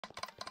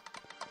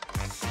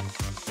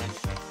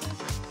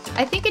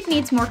I think it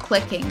needs more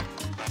clicking.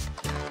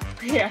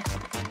 Yeah.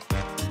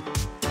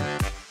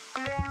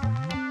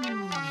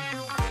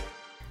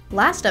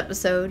 Last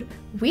episode,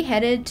 we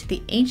headed to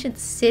the ancient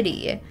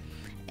city,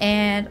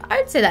 and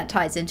I'd say that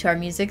ties into our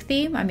music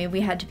theme. I mean,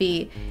 we had to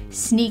be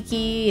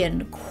sneaky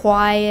and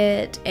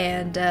quiet,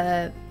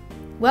 and,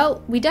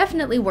 well, we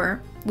definitely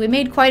were. We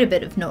made quite a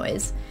bit of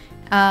noise,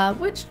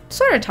 which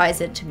sort of ties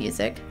into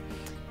music.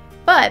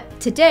 But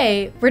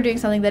today, we're doing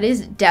something that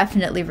is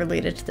definitely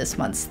related to this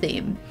month's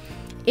theme.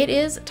 It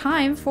is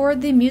time for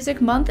the Music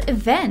Month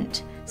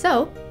event.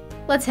 So,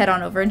 let's head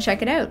on over and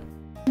check it out.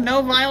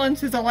 No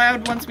violence is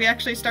allowed once we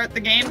actually start the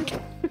game.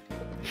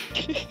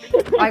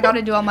 I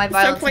gotta do all my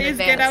violence so please in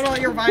advance. get out all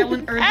your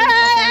violent urges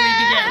before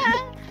we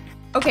begin.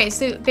 Okay,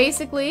 so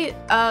basically,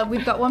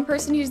 we've got one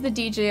person who's the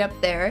DJ up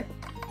there,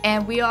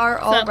 and we are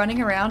all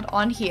running around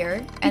on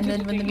here, and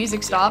then when the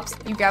music stops,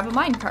 you grab a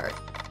minecart.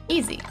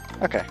 Easy.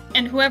 Okay.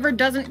 And whoever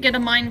doesn't get a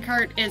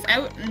minecart is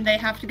out, and they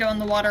have to go in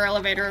the water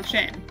elevator of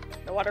shame.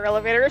 The water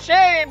elevator of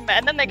shame,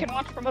 and then they can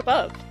watch from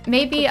above.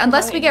 Maybe,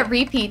 unless we get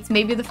repeats,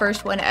 maybe the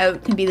first one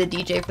out can be the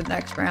DJ for the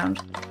next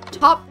round.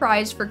 Top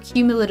prize for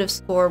cumulative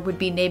score would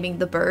be naming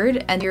the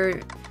bird, and your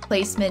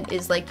placement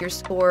is like your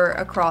score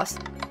across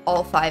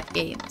all 5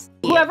 games.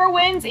 Whoever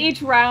wins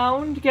each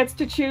round gets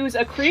to choose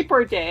a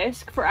creeper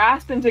disc for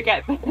Aspen to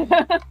get.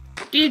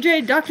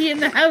 DJ Ducky in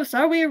the house,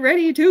 are we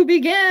ready to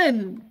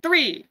begin?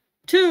 3,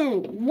 2,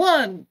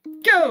 1,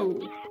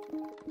 go!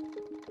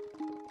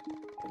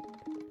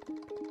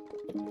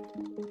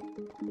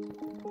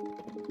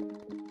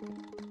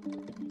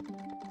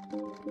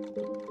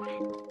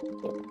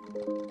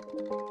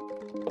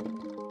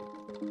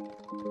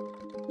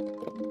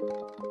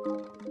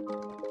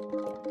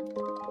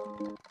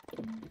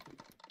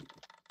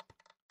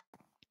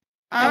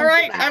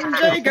 Alright,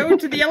 MJ, go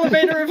to the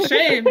elevator of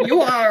shame. You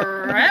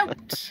are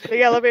out.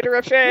 The elevator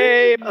of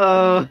shame.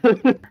 Go.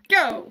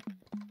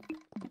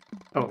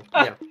 Oh,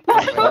 yeah.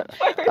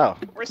 Oh.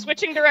 We're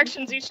switching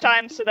directions each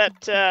time so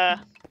that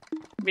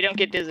we don't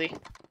get dizzy.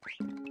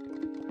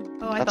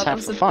 Oh, I That's thought that half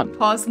was the a fun.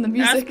 pause in the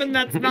music. Aspen,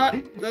 that's not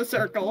the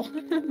circle.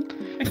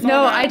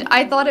 No,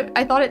 I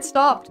thought it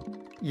stopped.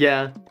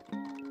 Yeah.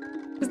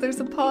 Because there's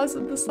a pause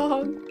in the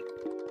song.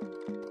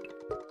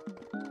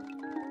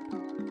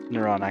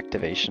 Neuron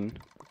activation.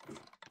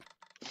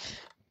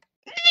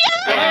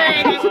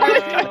 Yay!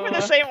 We're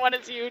the same one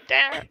as you.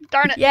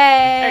 Darn it. Yay!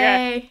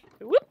 Okay.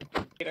 Whoop.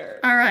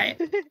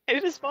 Alright.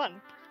 It is fun.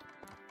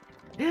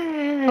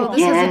 Oh,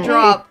 this is a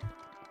drop.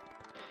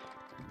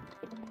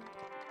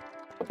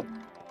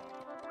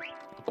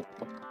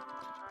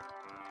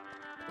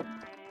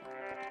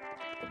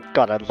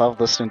 God, I love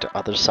listening to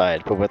Other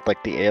Side, but with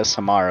like the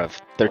ASMR of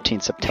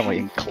 13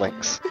 September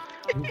clicks.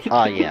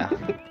 Ah, yeah.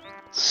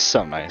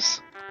 So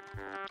nice.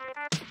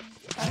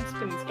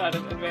 Aspen's got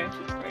an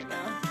advantage right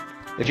now.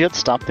 If you had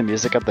stopped the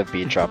music at the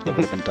beat drop, that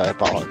would have been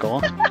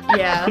diabolical.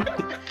 Yeah.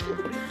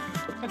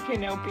 Okay,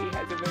 now B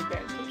has an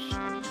advantage.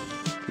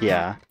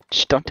 Yeah.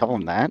 Shh, don't tell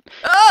him that.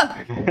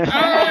 Ah!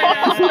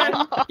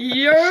 Alright,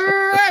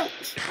 you're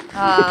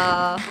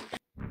out!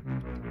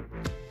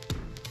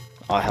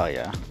 Oh, hell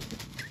yeah.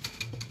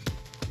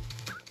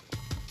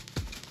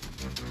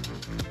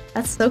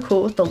 That's so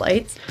cool with the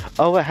lights.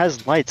 Oh, it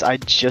has lights. I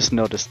just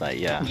noticed that,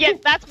 yeah. Yeah,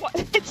 that's what.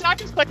 It's not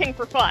just clicking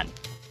for fun.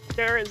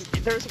 There's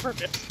a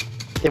purpose.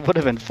 It would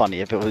have been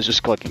funny if it was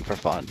just clicking for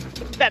fun.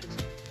 That is.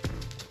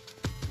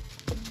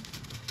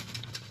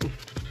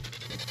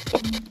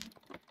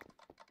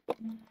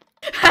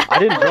 I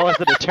didn't realize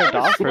that it turned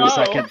off for a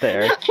second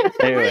there.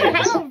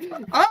 Anyways.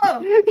 Oh,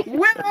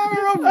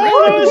 winner of That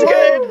was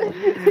good.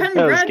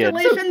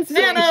 Congratulations,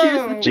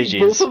 Nano!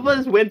 GG's. Both of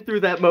us went through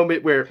that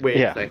moment where, wait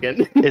Yeah. a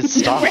second. It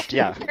stopped,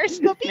 yeah. Where's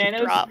the beat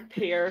Nano's drop?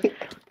 here.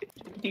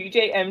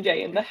 DJ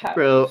MJ in the house.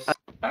 Bro,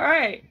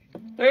 Alright.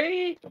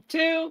 3,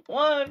 2,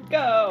 1,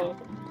 go!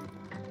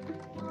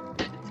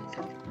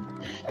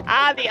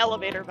 Ah, the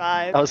elevator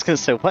vibe. I was gonna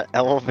say, what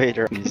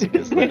elevator music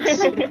is this?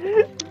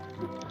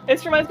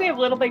 This reminds me of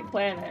Little Big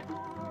Planet.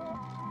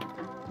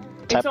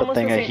 Type of almost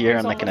thing the I same- hear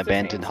it's in like an almost the same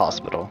abandoned song.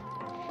 hospital.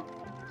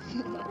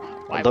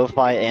 Why-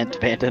 Lo-fi and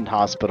abandoned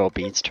hospital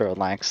beats to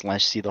relax /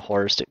 see the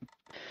horrors to...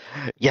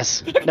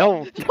 Yes!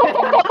 No!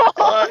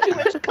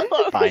 It's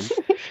close. Fine.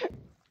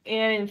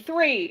 And in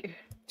 3,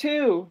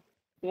 2,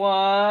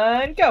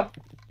 1, go!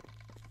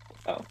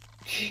 Oh.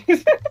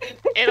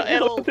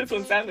 It'll- This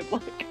one sounded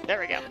like. There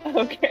we go.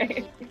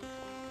 Okay.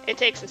 It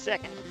takes a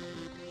second.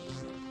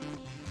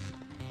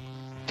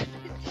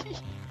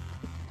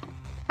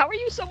 How are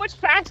you so much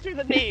faster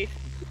than me?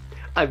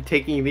 I'm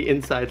taking the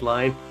inside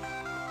line.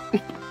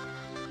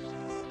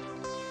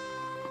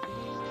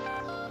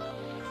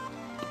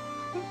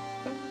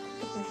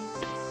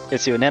 Yeah,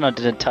 see, what Nano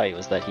didn't tell you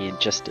was that he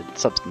ingested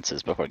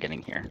substances before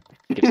getting here.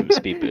 Gives him a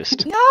speed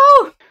boost.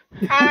 No!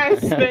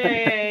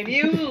 Aspen,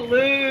 you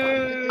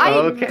lose! I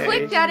Okay.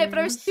 clicked at it, but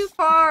I was too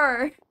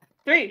far.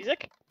 3,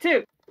 Music?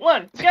 2,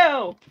 1,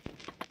 go!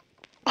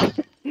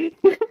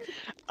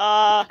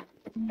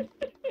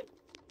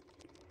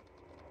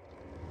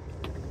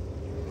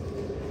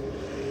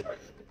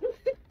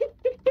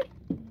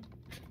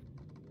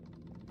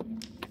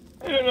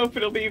 know if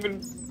it'll be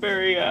even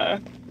very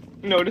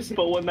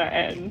noticeable when that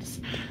ends.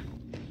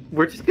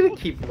 We're just gonna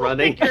keep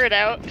running. Figure it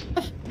out.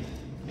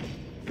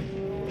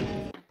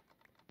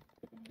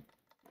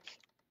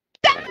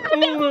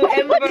 Ooh,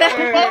 Ember!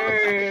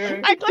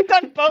 I clicked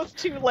on both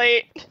too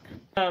late.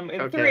 In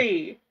Okay.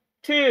 3,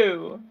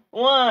 2,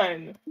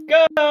 1,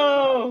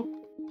 go!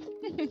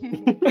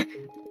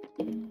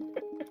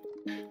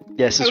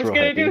 Yes, I it's was real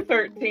gonna heavy. do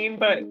 13,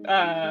 but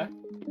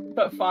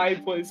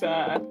 5 was or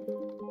Yeah.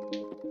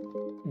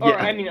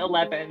 I mean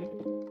 11.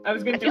 I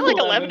was gonna I do feel like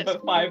 11, 11 is-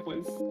 but 5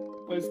 was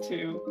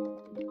too.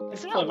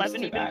 Isn't Close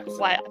 11 to even that, so-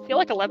 quite? I feel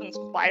like 11's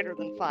quieter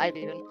than 5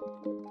 even.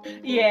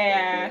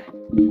 Yeah.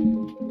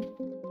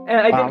 And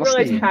I didn't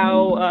Honestly- realize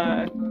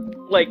how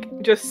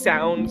like just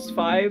sounds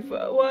 5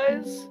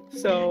 was.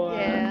 So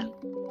Yeah.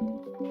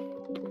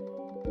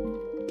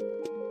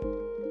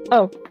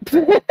 Oh,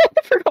 I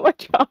forgot my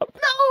job.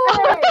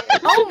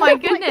 Oh my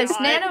goodness,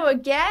 God. Nano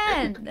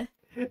again!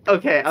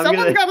 Okay, I'm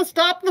Someone's gonna. gotta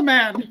stop the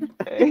man.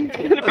 Alright,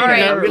 I'm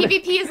gonna-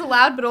 PvP is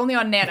allowed, but only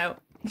on Nano.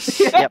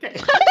 Yep.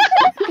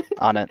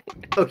 On it.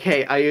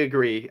 Okay, I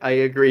agree.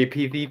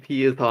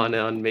 PvP is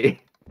on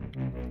me.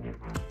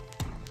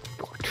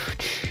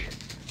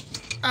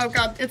 Oh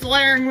god, it's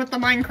layering with the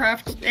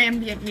Minecraft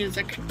ambient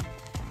music.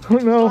 Oh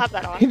I'll no, have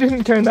that on. he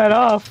didn't turn that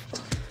off.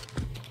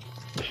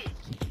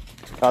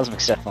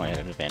 Cosmic's definitely at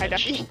an Hi,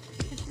 advantage. Ducky.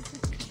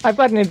 I've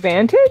got an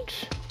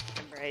advantage?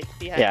 Right.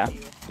 Yeah.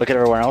 Look at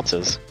everyone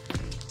else's.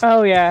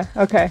 Oh yeah,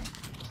 okay.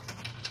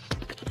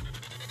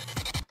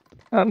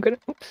 I'm gonna.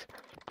 Oops.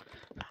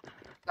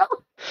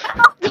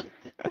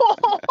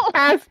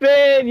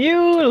 Aspen, you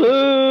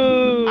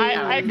lose.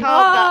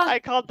 I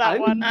called that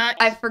I'm- one.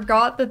 I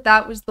forgot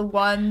that was the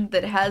one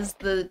that has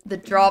the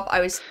drop. I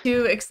was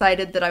too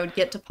excited that I would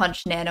get to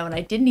punch Nano, and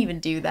I didn't even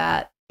do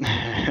that.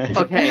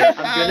 Okay, I'm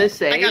gonna I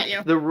say got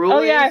you. the rule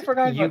Oh, yeah, I is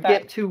forgot you about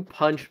that. get to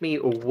punch me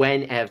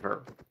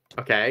whenever.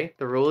 Okay,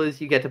 the rule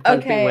is you get to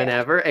punch Okay. me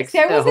whenever, See,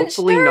 I wasn't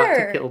hopefully not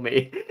sure. to kill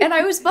me. And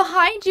I was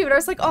behind you, and I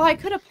was like, oh, I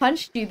could have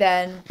punched you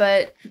then,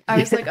 but I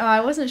was like, oh,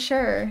 I wasn't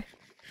sure.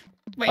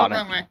 Wait, On it.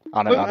 wrong way.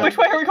 On it, on Which it.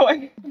 way are we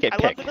going? Get I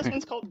love pick. that this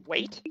one's called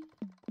Wait.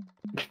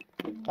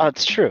 Oh,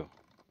 it's true.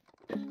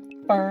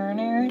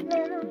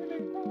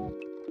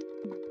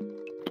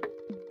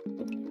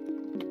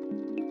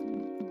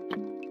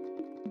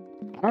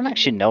 I don't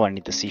actually know any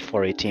of the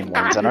C418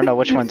 ones. I don't know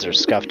which ones are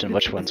scuffed and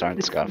which ones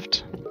aren't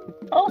scuffed.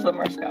 All of them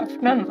are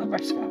scuffed. None of them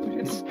are scuffed.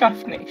 It's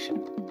Scuff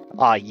Nation.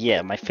 Ah,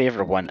 yeah, my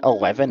favorite one,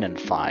 11 and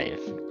 5.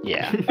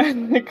 Yeah.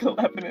 Like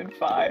 11 and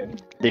 5.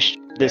 This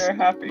They're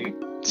happy.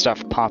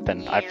 stuff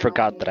poppin'. I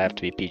forgot that I have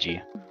to be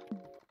PG.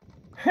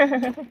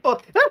 Oh,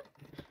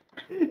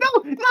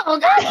 no!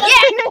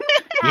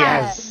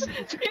 Yes!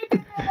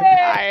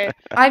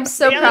 I'm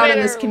so The proud of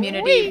this elevator,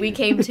 community. whee! We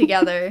came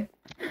together.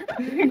 I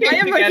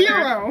am a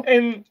hero!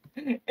 In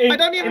I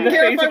don't even in the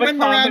care if face I of a win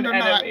the round or common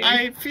not. enemy.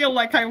 I feel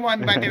like I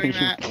won by doing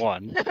that.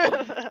 One.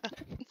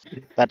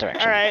 That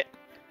direction. Alright.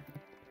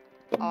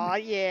 Aw,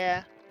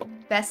 yeah. If you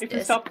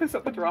Bestest. stop this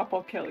at the drop,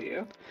 I'll kill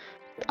you.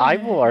 I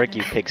will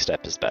argue Pig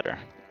Step is better,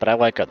 but I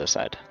like other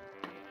side.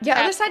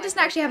 Yeah, other side doesn't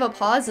actually have a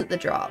pause at the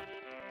drop.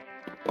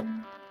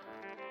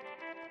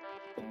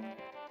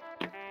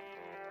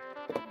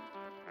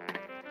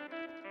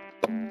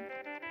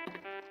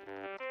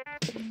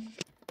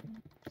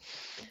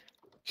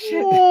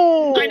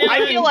 Ooh, I know.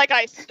 I feel like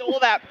I stole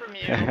that from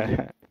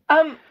you.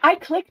 I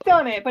clicked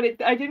on it, but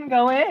I didn't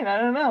go in. I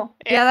don't know.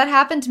 Yeah, that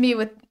happened to me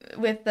with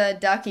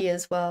Ducky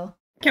as well.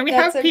 Can we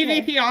That's have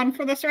okay. PvP on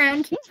for this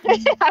round?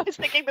 I was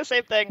thinking the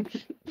same thing.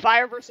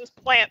 Fire versus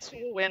plants, who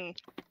will win?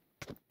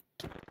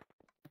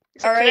 Except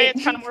today Alright,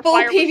 it's kind of more full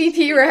fire versus-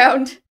 PvP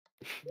round.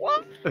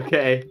 What?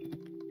 Okay.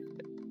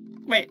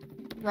 Wait,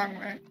 wrong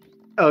way.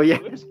 Oh yeah.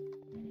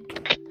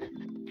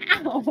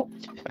 Ow!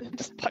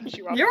 Just punch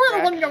you up. You were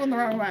the one going the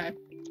wrong way.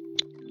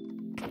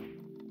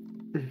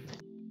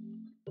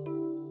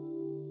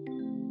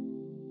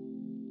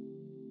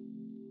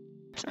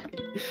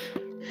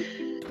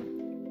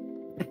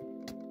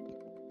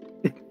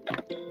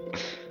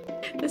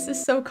 This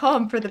is so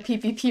calm for the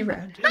PvP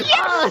round.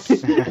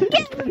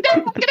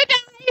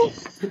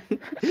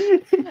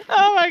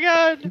 Oh my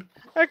god.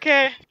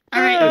 Okay.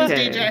 Alright,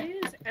 Okay. it's DJ.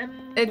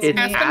 It's It's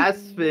me.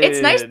 Aspen.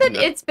 It's nice that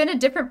it's been a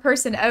different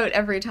person out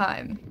every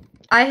time.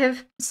 I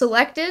have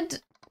selected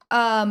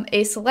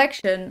a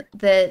selection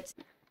that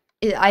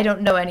I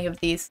don't know any of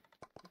these.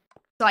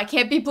 So I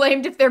can't be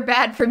blamed if they're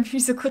bad for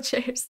musical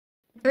chairs.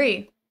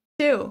 3,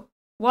 2,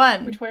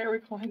 1. Which way are we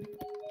going?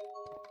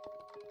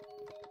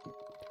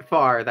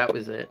 Far, that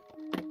was it.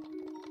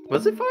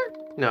 Was it far?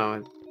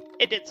 No.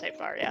 It did say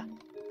far, yeah.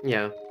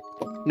 Yeah.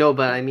 No,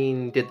 but I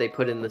mean, did they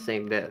put in the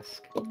same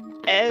disc? Oh,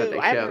 they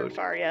I haven't heard showed.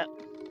 far yet.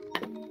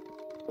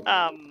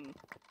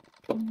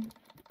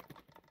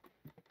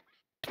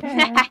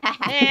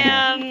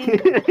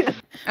 And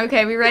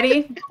Okay, we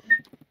ready?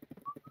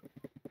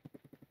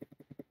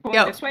 Going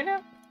Go. this way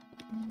now?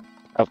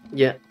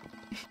 Yeah.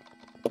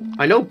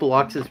 I know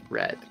blocks is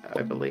red,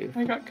 I believe.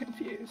 I got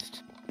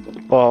confused.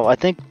 Well, I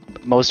think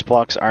most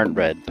blocks aren't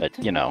red, but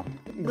you know.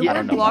 The Yeah.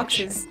 word know blocks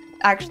much. is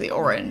actually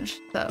orange,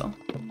 so.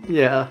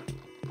 Yeah.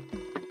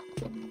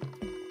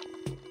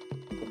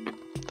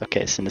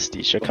 Okay,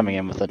 synesthesia coming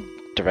in with a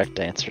direct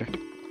answer.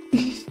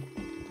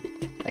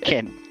 I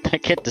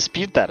can't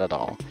dispute that at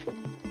all.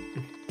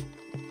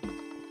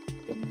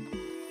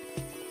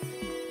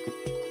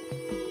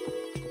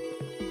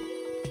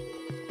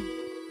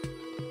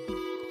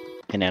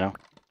 Hey, Nano.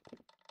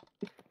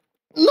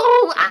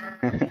 No!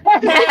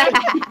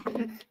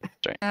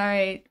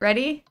 Alright,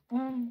 ready?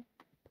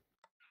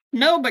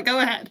 No, but go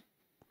ahead.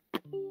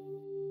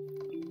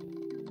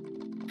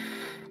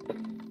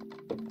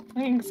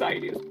 My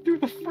anxiety is through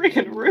the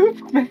freaking roof,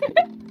 man.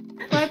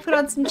 I put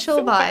on some chill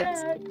So vibes.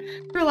 bad.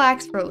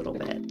 Relax for a little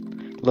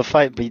bit.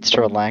 Lo-fi beats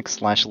to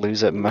relax /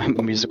 lose at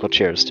musical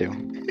chairs too.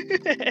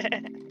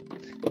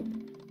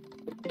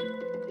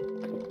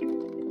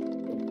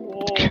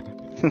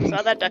 Whoa.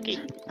 Saw that ducky.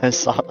 I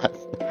saw that.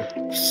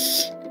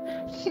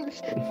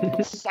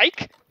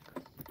 Psych!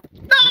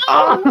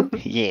 Ah!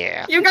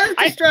 Yeah. You guys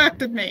I-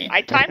 distracted me.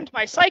 I timed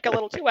my psych a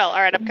little too well.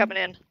 Alright, I'm coming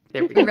in.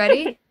 There we You go.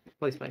 ready?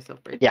 Place myself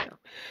right Yeah. now.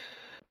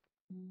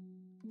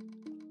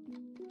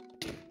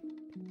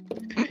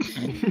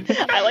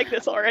 I like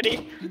this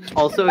already.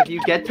 Also, if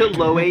you get to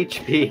low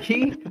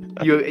HP,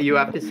 you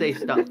have to say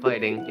stop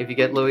fighting. If you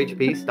get low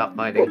HP, stop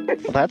fighting. Well,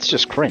 that's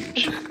just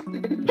cringe.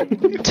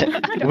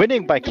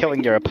 Winning by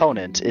killing your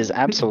opponent is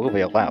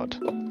absolutely allowed.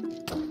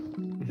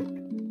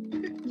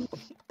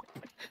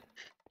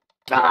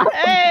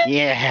 Hey!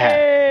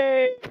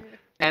 Yeah.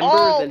 Ember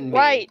All than me.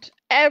 right,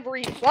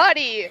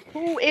 everybody,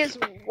 who is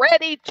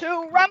ready to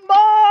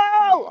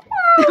rumble?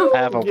 I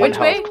have a one Which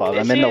way? health club.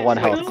 I'm in the one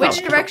health club.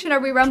 Which direction are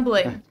we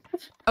rumbling?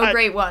 Oh,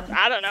 great one.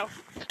 I don't know.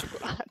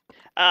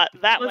 That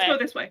Let's way. go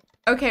this way.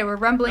 Okay, we're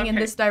rumbling in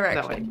Okay, this That way.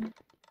 direction.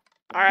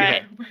 All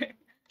right.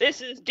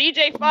 This is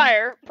DJ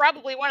Fire,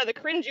 probably one of the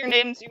cringier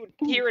names you would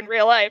hear in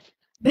real life.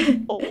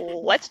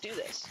 Oh, let's do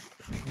this.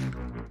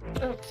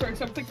 Oh, sorry,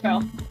 something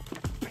fell.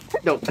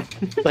 Nope.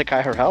 Like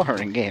IRL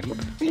or in game.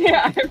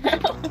 Yeah, I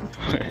fell.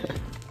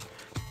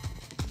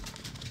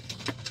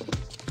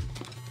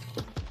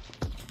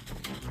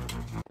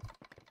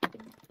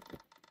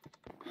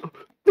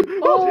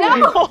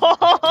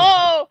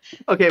 Oh,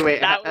 Okay,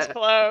 wait. that was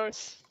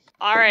close.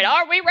 All right,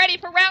 are we ready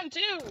for round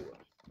 2?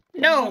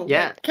 No.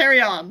 Yeah.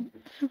 Carry on.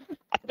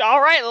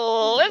 All right,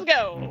 let's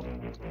go.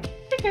 I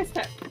think I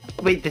said.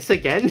 wait, this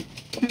again?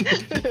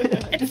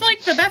 It's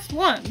like the best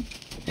one.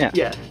 Yeah.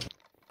 That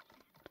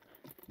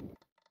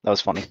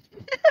was funny.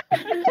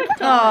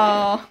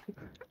 Oh.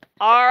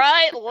 All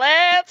right,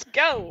 let's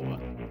go.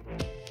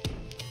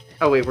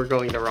 Oh wait, we're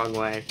going the wrong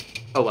way.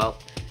 Oh well.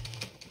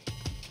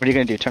 What are you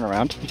gonna do? Turn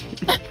around?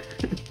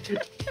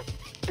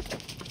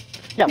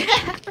 Yeah.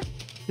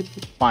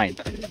 Fine.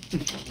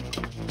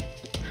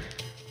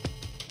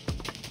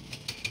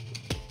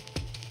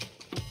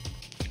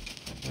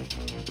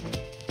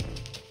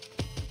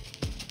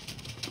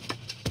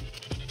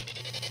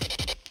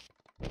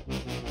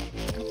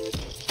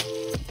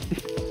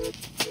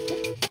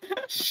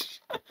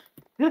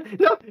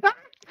 No! Ah!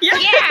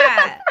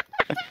 Yeah!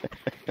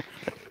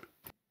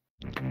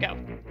 Go.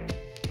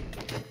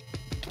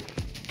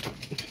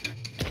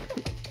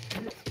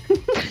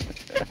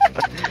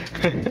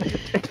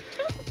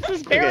 This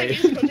is barely Okay.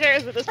 musical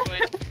chairs at this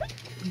point.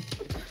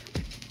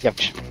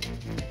 Yowch.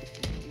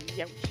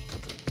 Yep.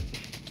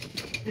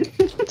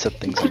 Set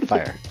things on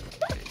fire.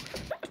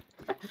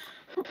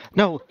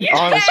 No! Oh,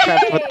 I was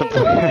trapped with the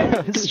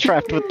I was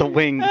trapped with the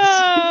wings.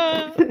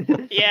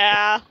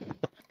 Yeah.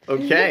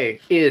 Okay,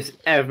 is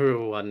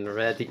everyone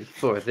ready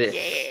for this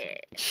Yeah.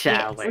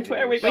 challenge? Which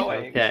way are we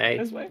going? Okay.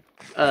 This way.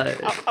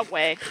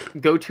 Away.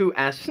 Go to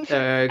Out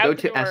the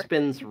door.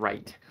 Aspen's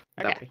right.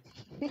 That Okay.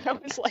 way. I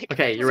was like,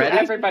 Okay, you So ready?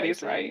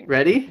 everybody's right.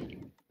 Ready?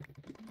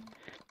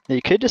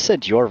 You could have just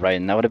said you're right,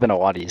 and that would have been a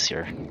lot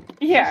easier.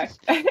 Yeah,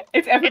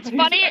 it's everybody's it's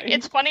funny. right.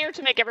 It's funnier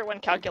to make everyone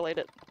calculate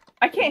it.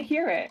 I can't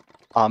hear it.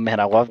 Oh man,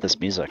 I love this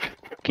music.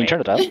 Can you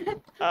turn it up?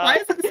 Why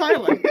is it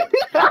silent?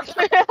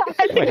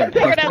 I think I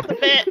figured out the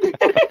bit.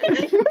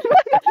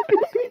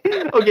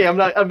 Okay, I'm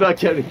not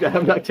counting that.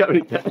 I'm not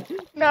counting that.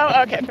 No,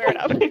 okay, fair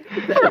enough.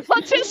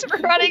 Everyone's just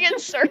running in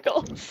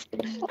circles.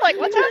 I'm like,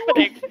 what's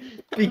happening?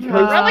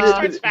 Because Relic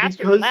starts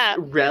faster than that.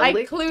 I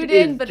Relic clued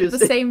is in, but at the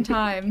just- same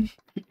time.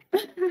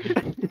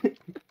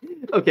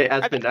 Okay,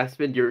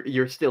 Aspen,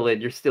 you're still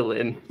in. You're still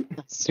in.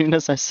 As soon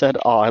as I said,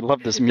 "Oh, I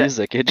love this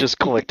music," it just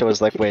clicked. I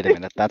was like, "Wait a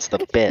minute, that's the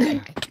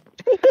bit."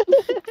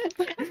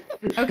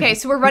 Okay,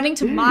 so we're running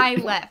to my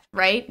left,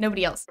 right?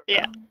 Nobody else.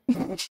 Yeah.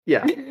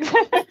 Yeah.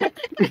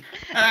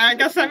 I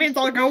guess that means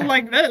I'll go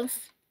like this.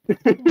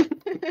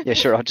 Yeah,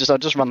 sure. I'll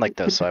just run like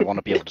this, so I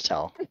won't be able to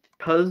tell.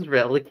 Because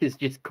Relic is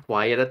just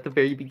quiet at the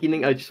very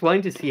beginning, I just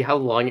wanted to see how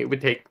long it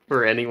would take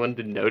for anyone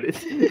to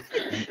notice.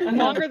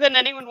 Longer than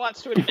anyone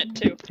wants to admit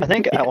to. I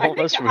think all of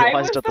us think I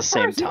realized was at the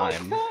same first one.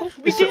 time.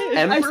 We So did.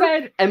 Ember, I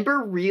said- Ember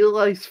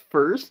realized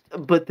first,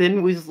 but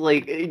then was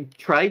like,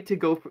 tried to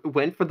go,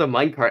 went for the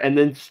minecart, and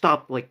then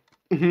stopped like,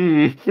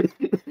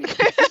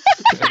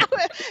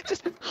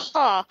 Just, huh?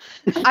 Huh.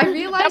 I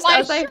realized Am I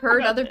as I sure heard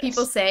about other this?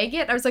 people saying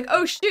it, I was like,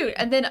 oh shoot,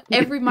 and then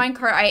every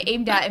minecart I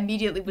aimed at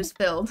immediately was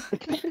filled.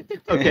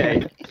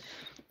 Okay.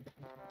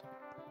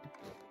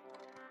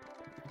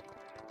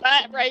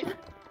 Right.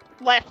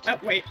 Left. Oh,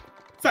 wait.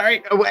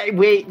 Sorry. Oh,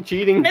 wait,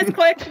 cheating.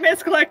 Misclick,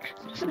 misclick.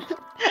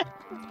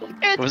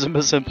 It was a Your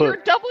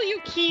misinput. W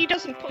key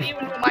doesn't put you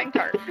into a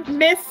minecart.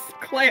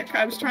 Misclick.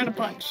 I was trying to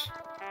punch.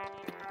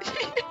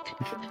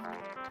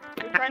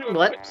 You're trying to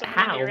What? equip something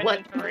How? in your What?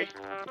 inventory.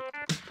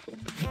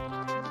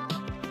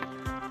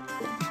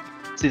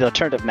 See, the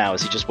alternative now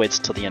is he just waits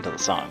till the end of the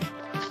song.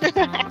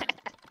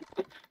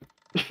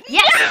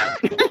 Yes!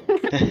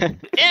 Damn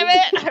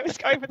it! I was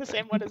going for the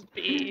same one as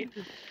B.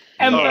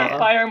 Ember Yeah.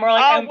 fire, more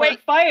like Oh, Ember wait.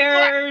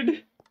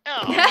 fired.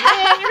 Oh,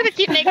 man, you're gonna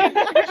keep making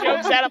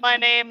jokes out of my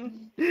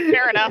name.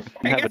 Fair enough.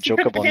 I have a guess you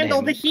couldn't jokeable handle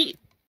name. the heat.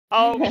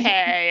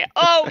 Okay.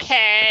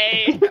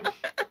 Okay.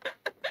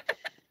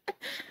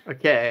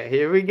 Okay,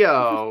 here we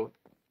go.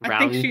 I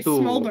Round think she's 2.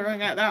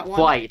 smoldering at that one.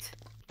 Flight.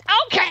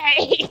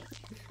 Okay.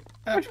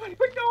 Which way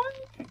we're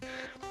going?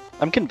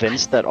 I'm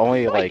convinced that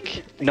only,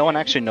 like, no one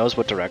actually knows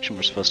what direction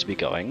we're supposed to be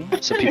going,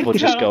 so people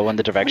just go in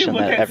the direction We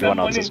look that at everyone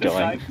someone else is and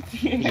going.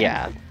 decide.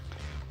 Yeah.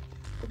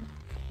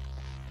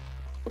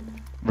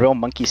 Real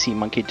monkey see,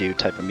 monkey do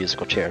type of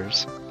musical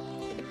chairs.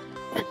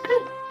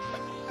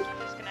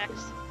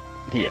 Disconnects.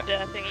 Yeah.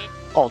 Thingy.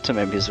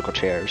 Ultimate musical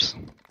chairs.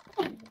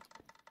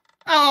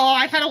 Oh,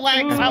 I had a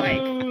lag Ooh.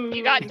 spike.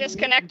 You got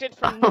disconnected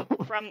from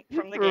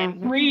the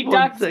game. 3 1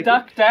 ducks second.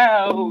 ducked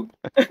out.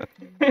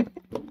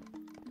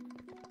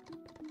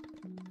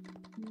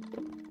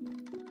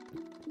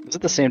 Is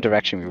it the same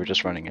direction we were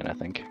just running in, I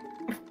think?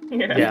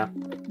 Yeah.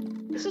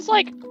 This is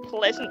like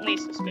pleasantly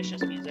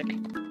suspicious music.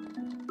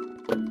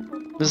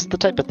 This is the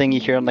type of thing you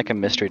hear in, like, a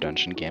mystery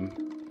dungeon game.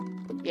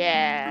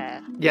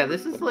 Yeah. Yeah,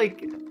 this is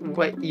like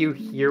what you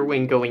hear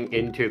when going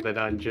into the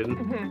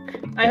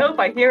dungeon. I hope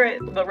I hear it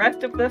the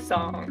rest of the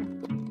song.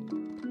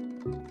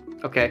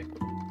 Okay.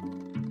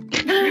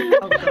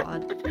 Oh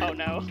god. Oh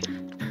no.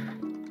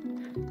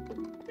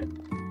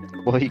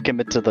 Will you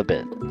commit to the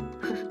bit?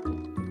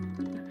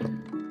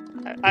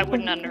 I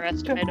wouldn't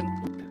underestimate him.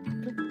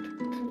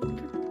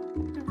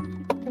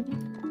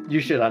 You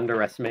should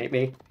underestimate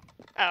me.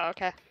 Oh,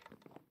 okay.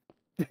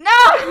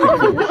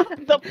 No!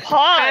 The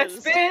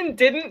pause. Aspen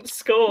didn't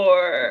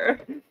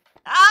score.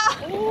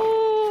 Ah!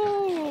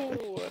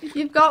 Ooh.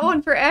 You've got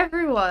one for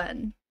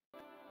everyone.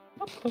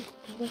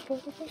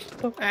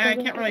 I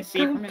can't really see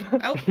from it.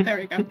 Oh, there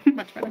we go.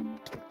 Much better.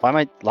 Why am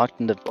I locked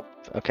into...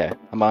 Okay,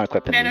 I'm on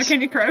equipping Nano, these. can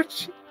you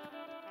crouch?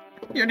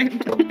 Your name.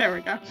 There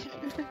we go.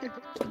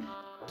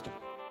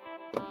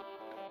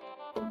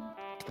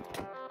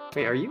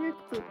 Wait, are you able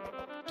to...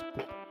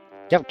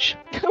 Ouch.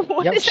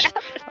 What is Youch.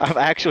 happening? I'm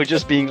actually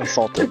just being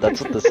assaulted, that's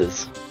what this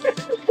is.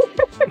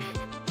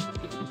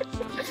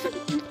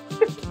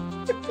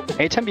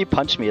 Anytime you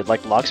punch me, it,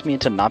 like, locks me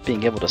into not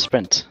being able to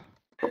sprint.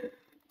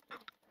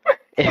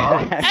 It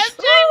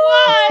actually-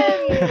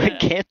 MJ1! I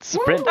can't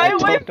sprint, I I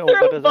went don't know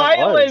what through that was.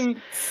 violence.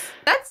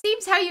 That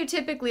seems how you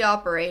typically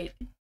operate.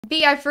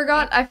 B, I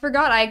forgot.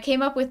 I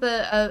came up with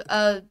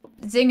a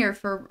zinger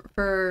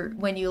for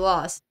when you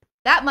lost.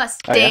 That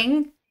must Oh, yeah?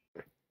 sting.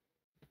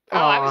 Oh,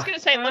 I was Aw. gonna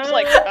say it looks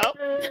like. Oh,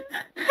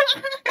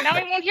 now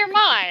he won't hear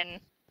mine.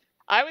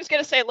 I was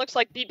gonna say it looks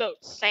like B-Boat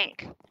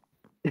sank.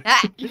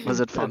 Ah, Was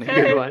it That's funny? a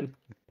good one.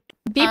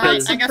 B-Boat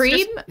I guess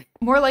Supreme?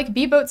 More like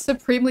B-Boat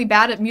supremely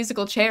bad at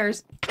musical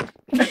chairs.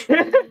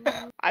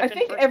 I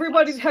think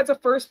everybody has a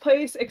first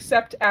place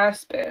except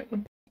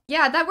Aspen.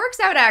 Yeah, that works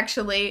out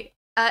actually.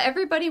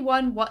 Everybody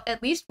won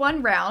at least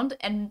one round,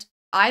 and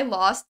I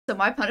lost, so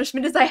my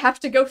punishment is I have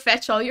to go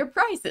fetch all your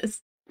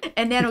prizes.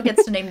 And Nano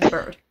gets to name the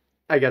bird.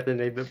 I got the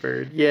name of the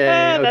bird. Yay.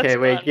 Ah, that's Okay,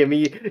 wait, fun.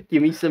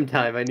 give me some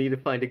time. I need to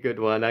find a good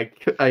one. I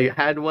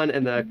had one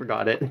and then I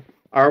forgot it.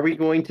 Are we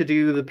going to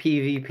do the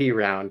PvP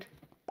round?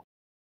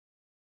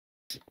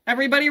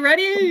 Everybody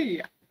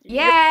ready?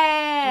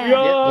 Yeah!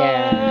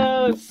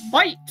 Yes!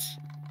 Fight!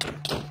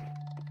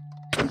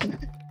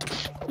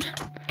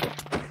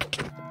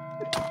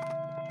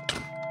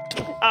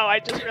 Oh, I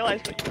just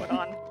realized what you put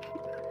on.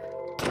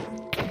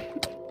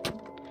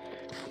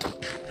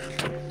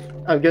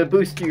 I'm gonna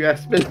boost you,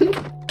 Aspen.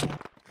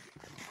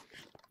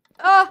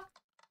 Oh!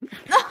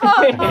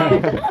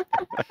 No!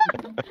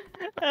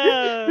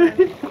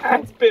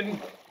 Aspen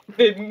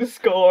didn't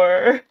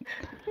score.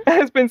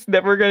 Aspen's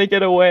never gonna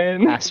get a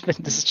win. Aspen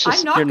is just,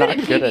 I'm not you're good not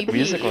at good at PvP.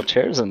 musical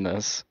chairs in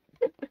this.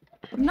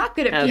 I'm not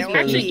good at Aspen. PvP.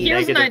 Actually,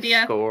 here's an Negative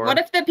idea. score. What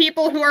if the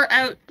people who are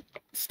out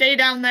stay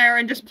down there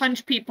and just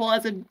punch people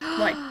as a,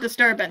 like,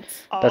 disturbance?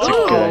 That's a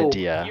Oh, good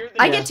idea. you're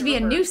the I get to be a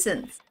observer.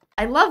 nuisance.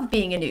 I love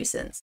being a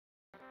nuisance.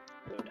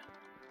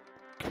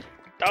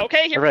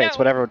 Okay, here Alright, we it's go.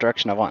 whatever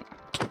direction I want.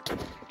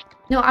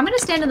 No, I'm gonna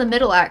stand in the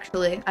middle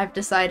actually, I've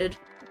decided.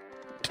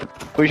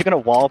 Well, you're gonna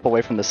wall up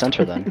away from the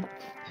center then.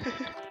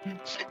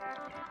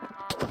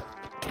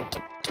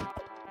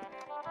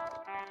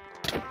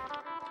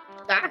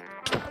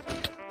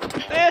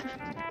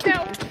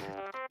 No.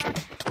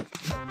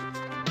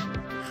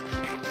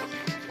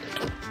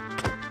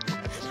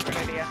 That's a good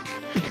idea. ya.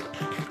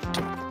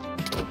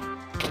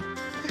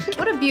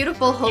 What a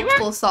beautiful,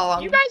 hopeful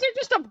song. You guys are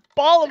just a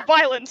ball of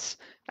violence.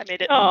 I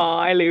made it. Oh,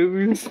 I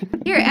lose.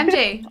 Here,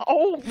 MJ,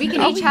 Oh, we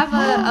can each have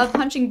a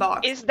punching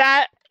box. Is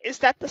that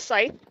the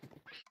scythe?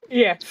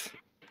 Yes,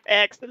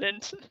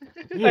 Excellent.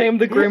 I am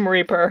the Grim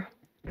Reaper.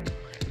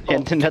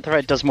 And the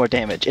netherite does more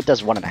damage. It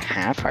does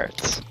 1.5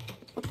 hearts.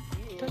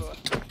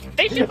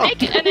 They should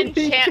make it an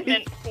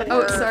enchantment for.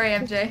 Oh, sorry,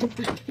 MJ.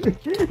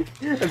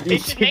 They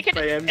should make it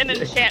an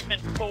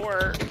enchantment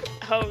for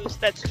hoes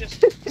that's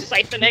just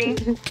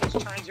siphoning,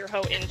 which turns your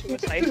hoe into a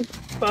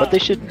scythe. But they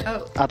should.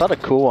 Oh. I thought a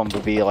cool one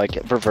would be like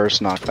reverse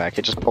knockback.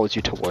 It just pulls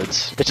you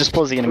towards. It just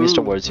pulls the enemies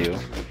towards you.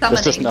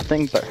 This does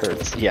nothing but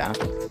hurts. Yeah.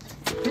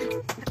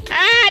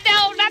 Ah,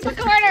 no, not the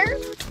corner!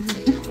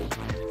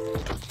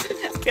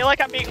 I feel like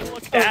I'm being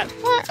looked at.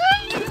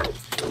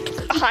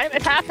 I'm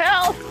at half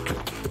health.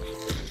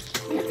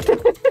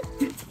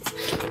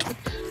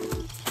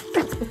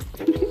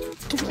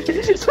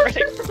 Just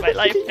running for my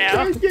life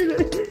now.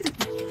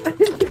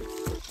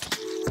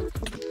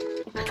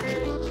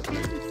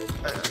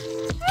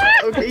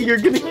 Okay, you're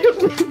gonna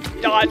kill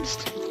me.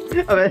 Dodged.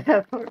 I'm at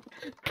half heart.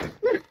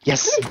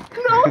 Yes.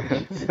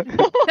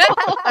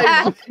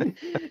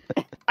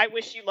 I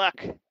wish you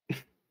luck.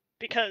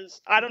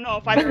 Because I don't know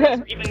if either of us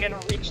are even gonna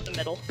reach the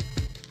middle.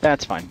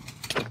 That's fine.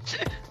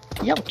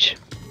 Youch.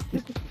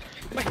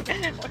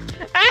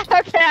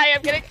 Okay, I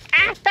am getting.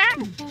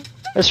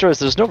 That's true.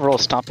 There's no rule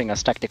stopping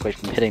us technically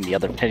from hitting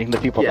the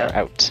people that are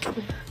out.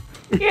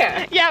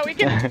 Yeah. Yeah, we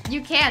can.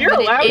 You can, You're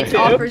but allowed it to.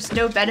 offers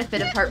no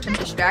benefit apart from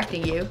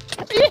distracting you.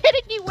 You're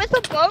hitting me with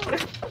a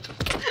boat.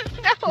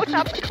 No,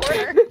 not the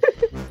corner.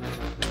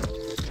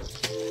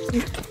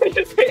 I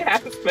just hit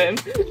Aspen.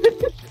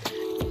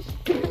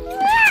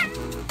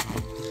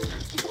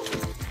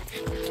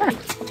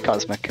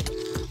 Cosmic.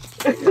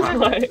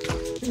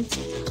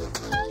 What?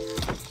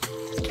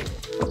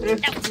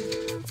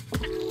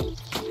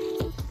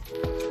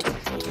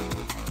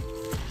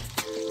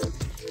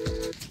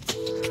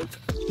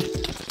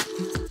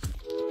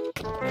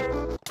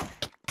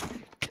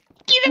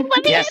 You didn't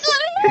let me. Yes.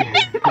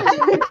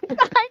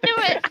 I knew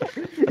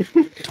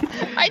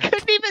it. I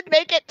couldn't even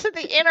make it to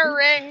the inner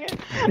ring.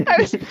 I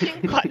was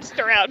being punched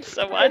around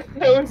so much.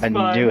 That was I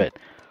fun. knew it.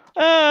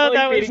 Oh, I like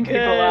that was beating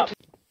people good. up.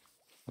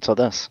 What's all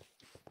this?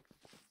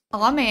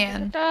 Aw,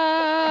 man.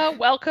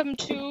 Welcome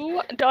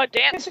to the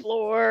dance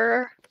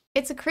floor.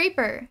 It's a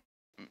creeper.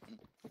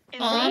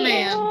 Aw,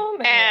 man. Oh,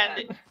 man.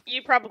 And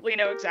you probably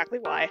know exactly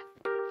why.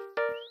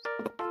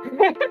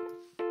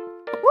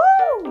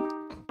 Woo!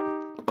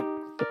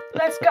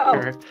 Let's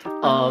go.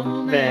 Oh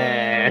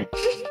man.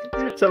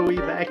 So we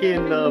back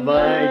in the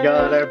mine,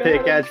 got our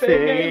pickaxe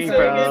thing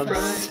from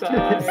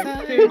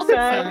side to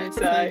side,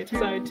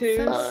 side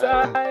to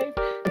side.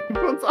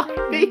 Everyone's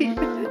on me.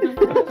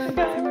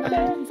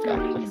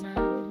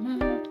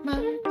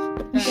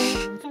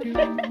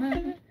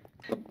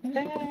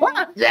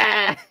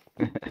 Yeah.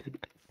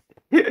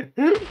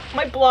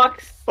 My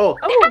blocks. Oh.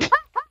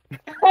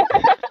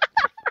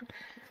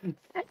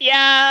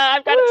 Yeah,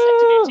 I've got it set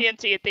to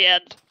do TNT at the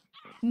end.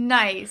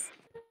 Nice.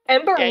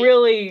 Ember Okay.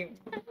 really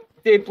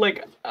did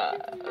like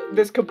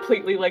this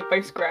completely like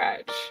by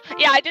scratch.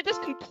 Yeah, I did this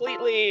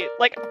completely,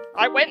 like,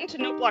 I went into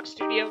No Block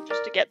Studio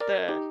just to get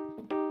the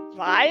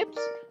vibes,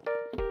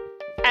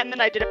 and then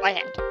I did it by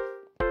hand.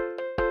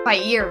 By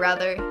ear,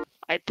 rather.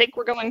 I think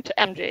we're going to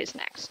MJ's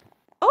next.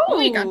 Oh,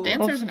 you got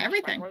dancers and Front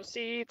everything. row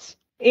seats.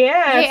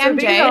 Yeah, Hey, so MJ.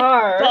 these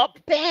are. The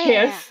band!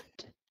 Yes.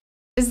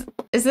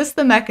 Is this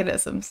the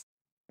mechanisms?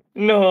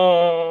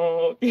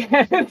 No.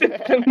 Yeah,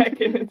 the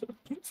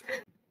mechanisms.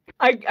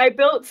 I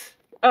built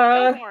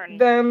horn.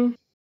 them.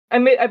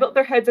 I built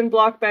their heads in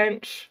block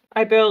bench.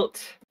 I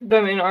built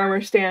them in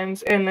armor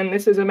stands, and then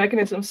this is a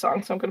mechanism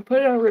song, so I'm gonna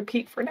put it on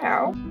repeat for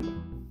now.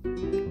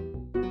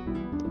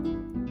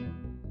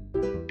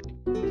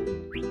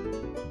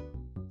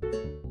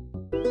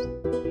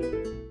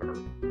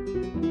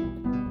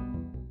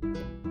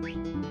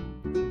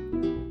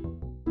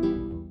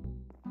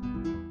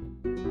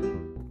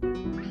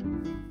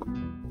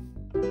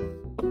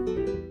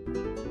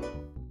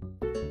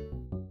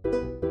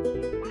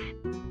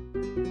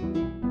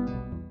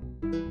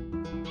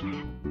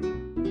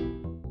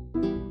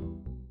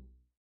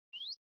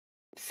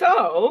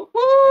 So,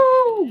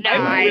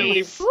 I'm really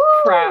Nice.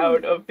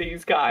 proud of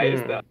these guys,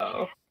 Hmm.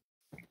 though.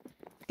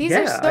 These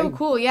are Yeah, so I-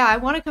 cool. Yeah, I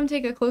want to come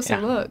take a closer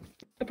Yeah. look.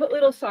 I put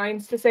little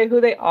signs to say who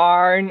they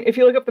are, and if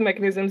you look up the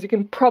mechanisms, you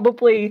can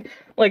probably,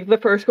 like, the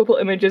first couple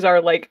images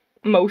are, like,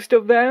 most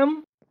of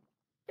them.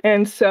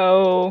 And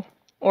so,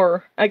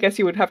 or I guess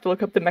you would have to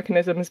look up the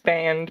mechanisms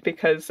band,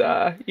 because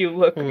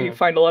you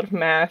find a lot of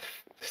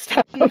math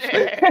stuff.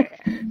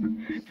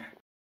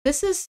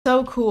 This is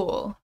so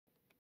cool.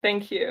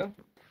 Thank you.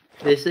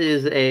 This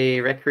is a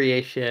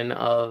recreation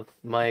of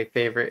my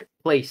favorite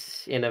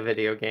place in a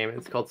video game.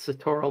 It's called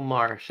Satoral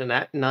Marsh, and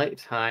at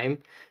nighttime,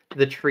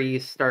 the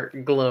trees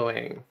start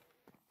glowing.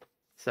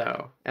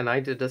 So, and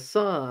I did the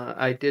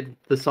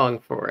song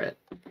for it.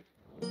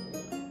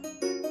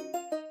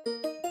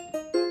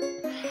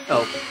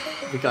 Oh,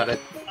 we got it.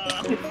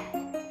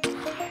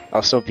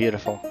 Oh, so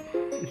beautiful.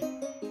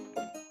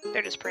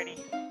 They're just pretty.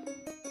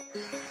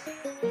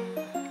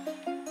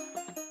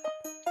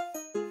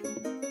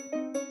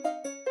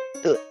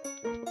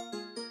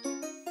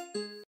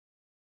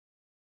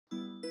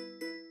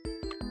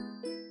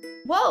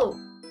 Whoa!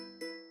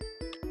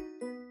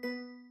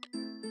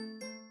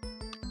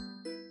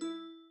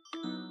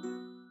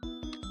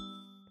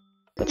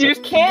 That's You it.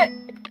 just can't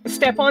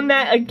step on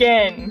that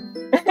again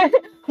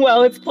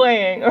while it's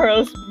playing, or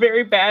else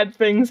very bad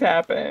things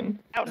happen.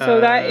 So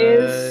that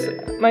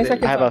is my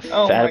second I have a song.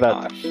 Oh I had my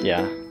about gosh.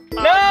 yeah.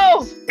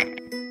 No!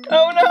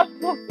 Oh no!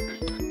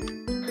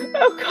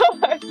 Oh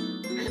god!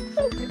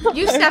 Oh, God.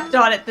 You stepped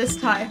on it this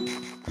time.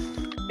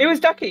 It was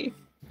Ducky.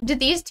 Did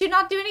these two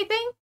not do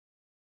anything?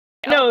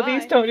 No, Oh,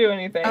 these my. don't do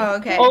anything. Oh,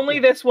 okay. Only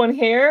this one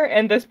here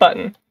and this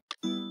button.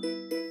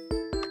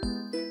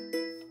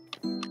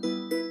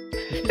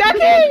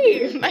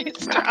 Ducky!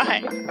 Nice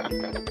try.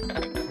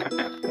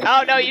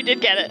 Oh no, you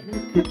did get it.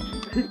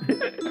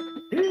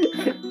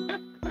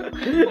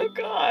 Oh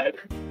god.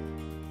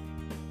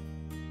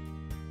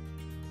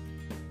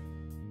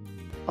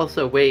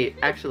 Also, wait,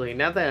 actually,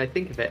 now that I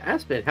think of it,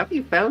 Aspen, have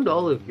you found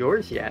all of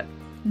yours yet?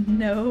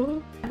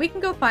 No. We can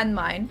go find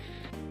mine.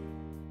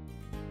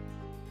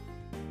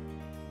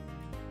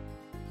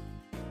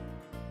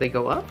 They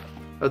go up?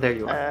 Oh, there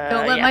you are.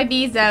 Don't let Yeah. my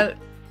bees out.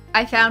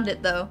 I found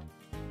it though.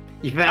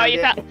 You found Oh, you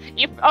it? found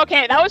you.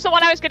 Okay, that was the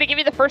one I was going to give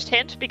you the first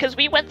hint because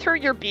we went through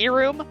your bee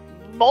room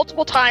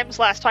multiple times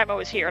last time I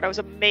was here, and I was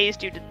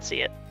amazed you didn't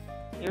see it.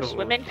 Your Oh.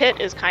 swimming pit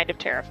is kind of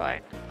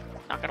terrifying.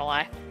 Not gonna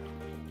lie.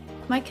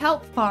 My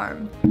kelp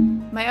farm.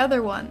 My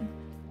other one.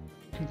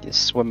 The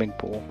swimming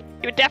pool.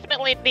 You would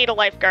definitely need a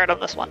lifeguard on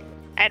this one,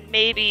 and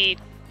maybe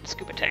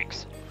scuba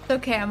tanks. It's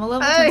okay, I'm a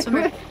level Hey! 10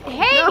 swimmer.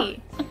 Hey!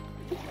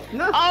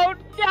 No. Oh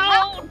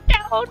no!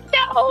 No!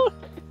 No!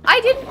 I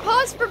didn't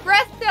pause for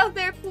breath down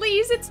there,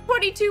 please! It's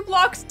 22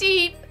 blocks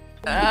deep!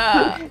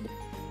 Okay,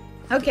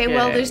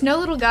 well, Okay. there's no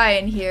little guy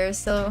in here,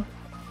 so...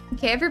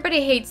 Okay,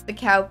 everybody hates the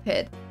cow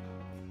pit.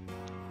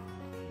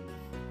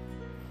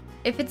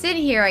 If it's in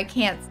here, I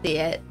can't see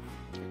it.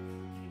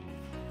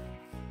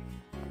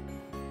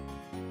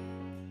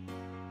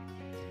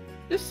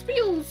 This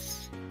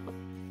feels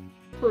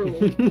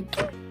cruel.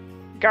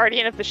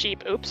 Guardian of the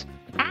sheep. Oops.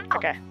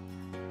 Okay.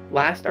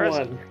 Last There's-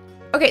 one.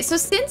 Okay, so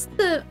since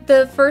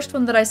the first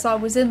one that I saw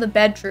was in the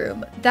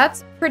bedroom,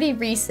 that's pretty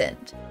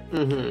recent.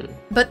 Mm-hmm.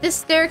 But this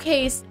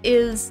staircase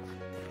is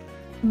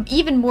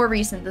even more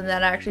recent than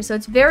that, actually, so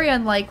it's very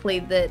unlikely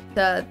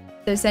that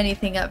there's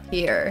anything up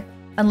here.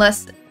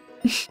 Unless...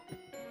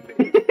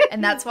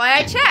 And that's why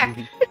I check!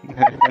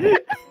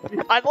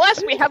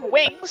 Unless we have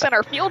wings and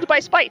are fueled by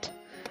spite.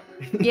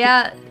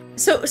 Yeah,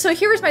 so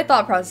here was my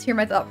thought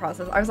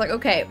process. I was like,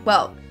 okay,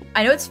 well,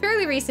 I know it's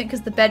fairly recent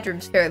because the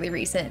bedroom's fairly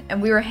recent,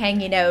 and we were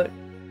hanging out.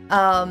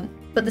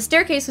 But the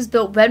staircase was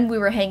built when we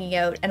were hanging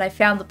out, and I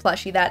found the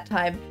plushie that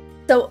time.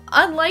 So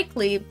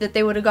unlikely that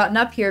they would have gotten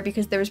up here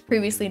because there was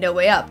previously no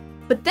way up.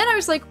 But then I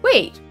was like,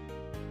 wait,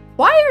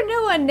 why are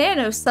Noah and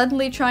Nano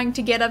suddenly trying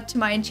to get up to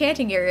my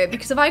enchanting area?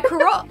 Because if I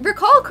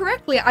recall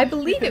correctly, I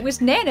believe it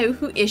was Nano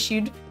who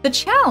issued the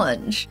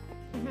challenge.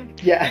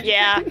 Yeah.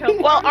 Yeah.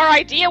 Well, our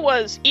idea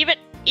was even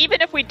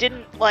if we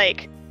didn't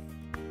like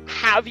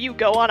have you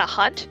go on a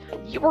hunt,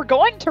 you were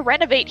going to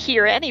renovate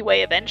here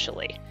anyway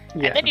eventually.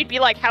 Yeah. And then you'd be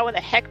like, how in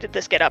the heck did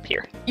this get up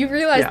here? You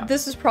realize Yeah.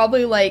 this is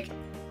probably like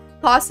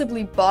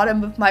possibly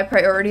bottom of my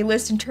priority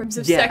list in terms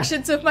of Yeah.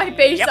 sections of my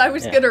base Yep. I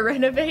was Yeah. gonna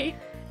renovate.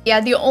 Yeah,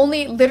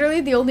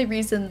 literally the only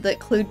reason that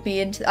clued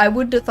me into, I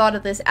wouldn't have thought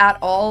of this at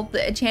all.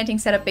 The enchanting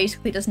setup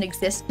basically doesn't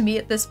exist to me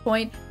at this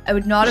point. I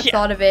would not have Yeah.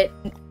 thought of it,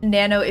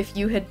 Nano, if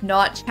you had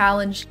not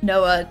challenged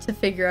Noah to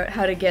figure out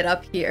how to get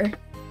up here.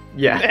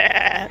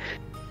 Yeah.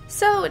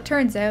 So it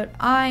turns out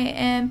I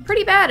am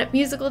pretty bad at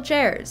musical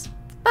chairs,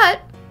 but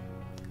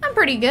I'm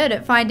pretty good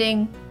at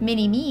finding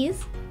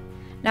mini-me's.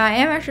 Now I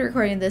am actually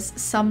recording this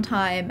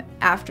sometime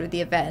after the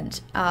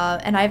event,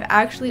 and I've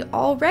actually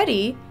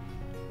already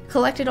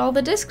collected all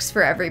the discs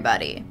for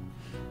everybody.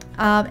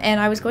 And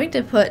I was going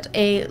to put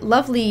a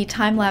lovely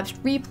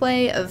time-lapsed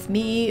replay of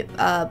me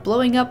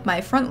blowing up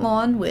my front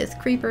lawn with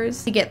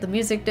creepers to get the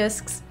music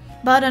discs,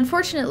 but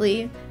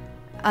unfortunately,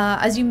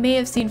 as you may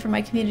have seen from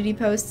my community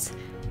posts,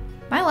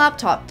 my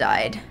laptop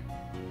died.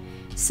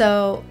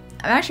 So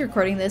I'm actually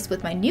recording this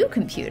with my new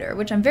computer,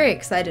 which I'm very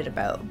excited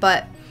about,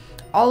 but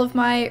all of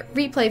my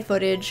replay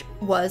footage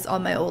was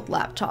on my old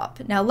laptop.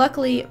 Now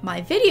luckily,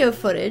 my video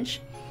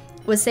footage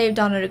was saved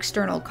on an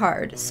external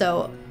card,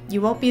 so you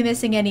won't be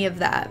missing any of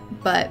that,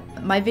 but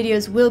my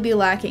videos will be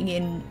lacking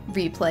in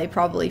replay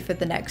probably for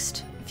the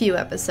next few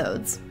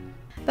episodes.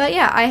 But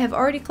yeah, I have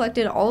already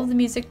collected all of the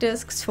music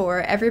discs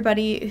for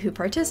everybody who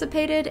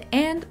participated,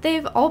 and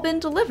they've all been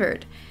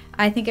delivered.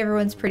 I think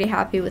everyone's pretty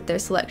happy with their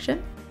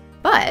selection,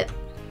 but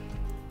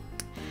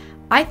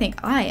I think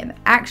I am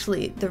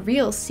actually the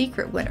real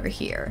secret winner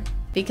here,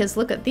 because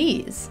look at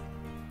these.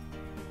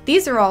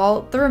 These are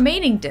all the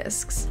remaining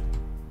discs.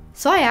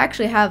 So I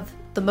actually have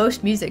the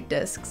most music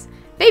discs.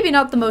 Maybe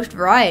not the most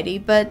variety,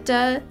 but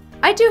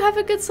I do have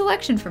a good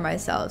selection for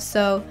myself.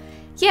 So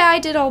yeah, I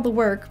did all the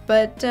work,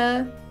 but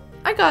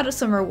I got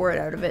some reward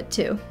out of it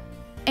too.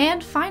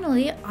 And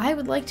finally, I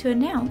would like to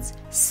announce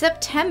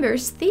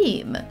September's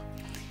theme.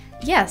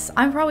 Yes,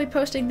 I'm probably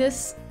posting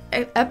this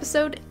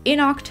episode in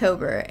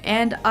October,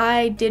 and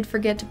I did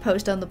forget to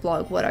post on the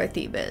blog what our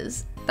theme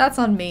is. That's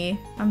on me.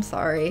 I'm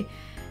sorry.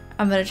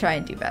 I'm gonna try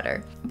and do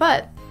better.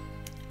 But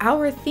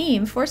our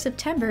theme for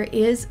September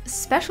is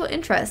special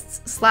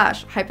interests /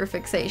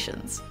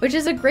 hyperfixations, which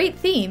is a great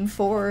theme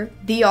for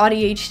the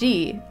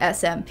AuDHD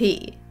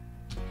SMP.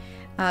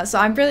 So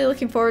I'm really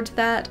looking forward to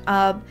that.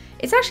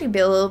 It's actually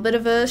been a little bit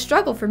of a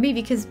struggle for me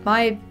because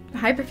my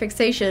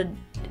hyperfixation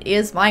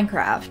is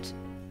Minecraft.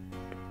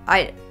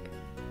 I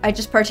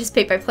just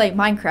participate by playing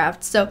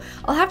Minecraft, so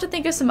I'll have to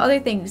think of some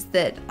other things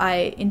that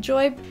I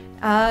enjoy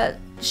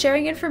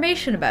sharing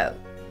information about.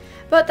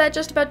 But that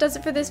just about does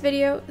it for this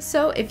video,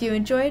 so if you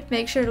enjoyed,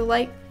 make sure to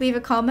like, leave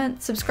a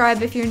comment,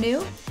 subscribe if you're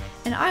new,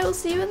 and I will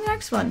see you in the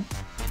next one.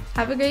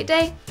 Have a great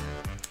day.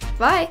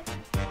 Bye!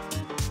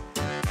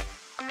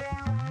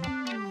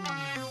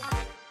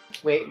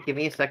 Wait, give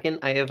me a second.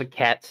 I have a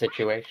cat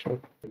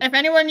situation. If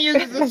anyone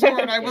uses a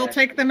sword, I will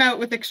take them out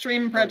with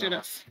extreme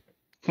prejudice.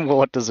 Well,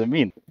 what does it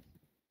mean?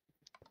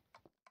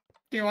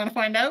 Do you want to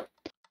find out?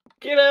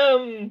 Get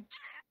him!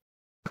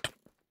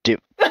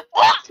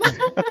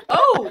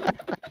 Oh!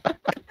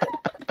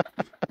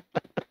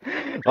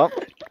 Well,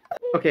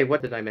 Okay,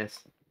 what did I miss?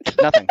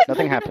 nothing.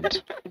 Nothing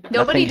happened.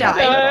 Nobody Nothing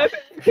happened died.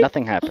 at all.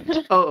 Nothing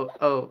happened.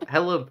 Oh,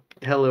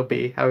 hello,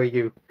 B. How are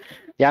you?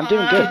 Yeah, I'm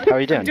doing good. How are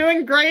you I'm doing?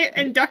 doing great,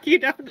 and Ducky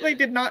definitely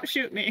did not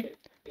shoot me.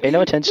 Pay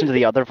no attention to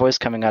the other voice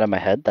coming out of my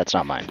head. That's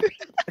not mine.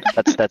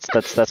 That's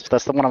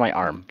the one on my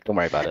arm. Don't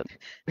worry about it.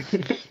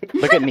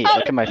 Look at me.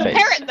 Look at my face.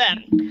 Parrot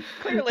then.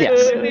 Clearly,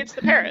 Yes. it's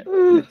the parrot.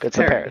 It's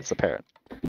the parrot. It's the parrot.